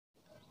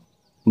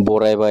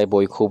बरायबाय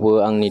बयखौबो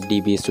आंनि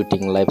डिबि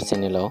shooting live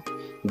चेनेलाव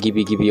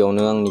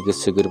गिबियावनो आंनि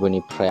गोसो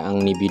गोरबोनिफ्राय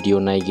आंनि भिडिअ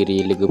नायगिरि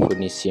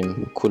लोगोफोरनिसिम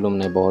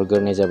खुलुमनाय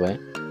बावहरग्रोनाय जाबाय।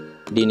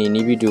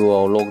 दिनैनि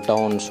भिडिअआव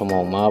लकडाउन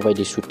समाव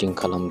माबायदि शुटिं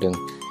खालामदों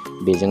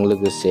बेजों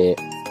लोगोसे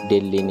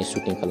दिल्लीनि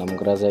शुटिं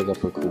खालामग्रा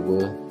जायगाफोरखौबो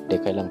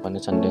देखायलांफानो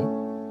सानदों।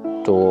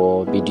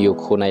 थ'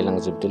 भिडिअखौ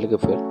नायलांजोबदो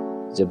लोगोफोर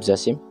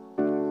जोबजासिम।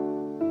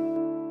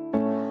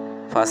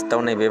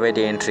 फार्स्टआव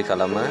नैबेबायदि एन्ट्रि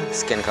खालामो,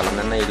 स्केन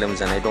खालामनानै नायो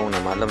लोमजानाय दं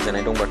नामा।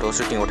 लोमजानाय दंबाथ'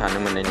 शुटिंआव थानो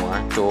मोननाय नङा।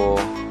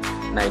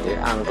 थ' नायदो,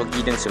 आंथ'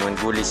 गिदोंसोमोन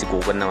गुलिसो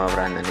गगोन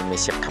नामाब्रा होननानै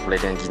मेसेब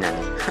थाबलायदों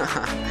गिनानै।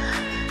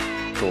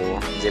 थ'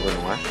 जेबो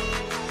नङा,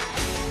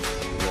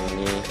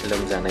 नोंनि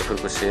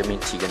लोमजानायफोरखौसो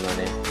मिथिगोन,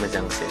 माने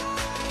मोजांसो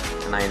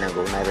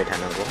नायनांगौ, नायबाय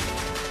थानांगौ।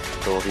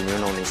 थ' बिनि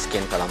उनाव नै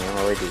स्केन खालामो,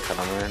 माबायदि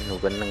खालामो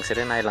नुगोन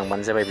नोंसोरो,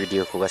 नायलांबानो जाबाय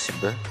भिडिअखौ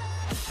गासिबो।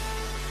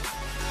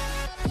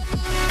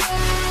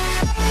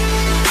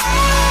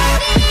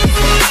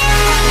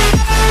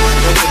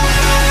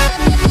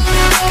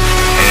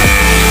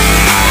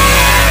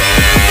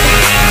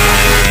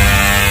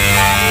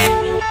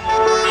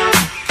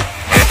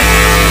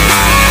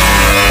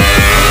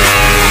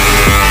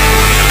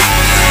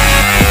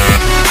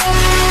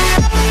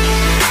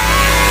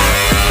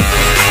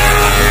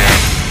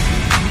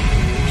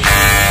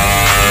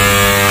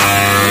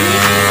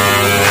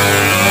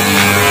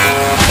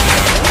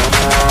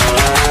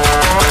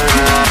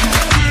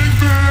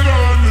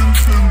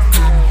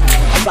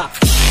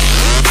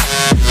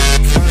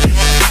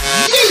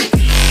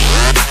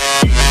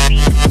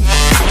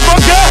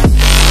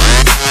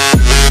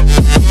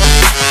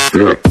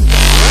 Yeah.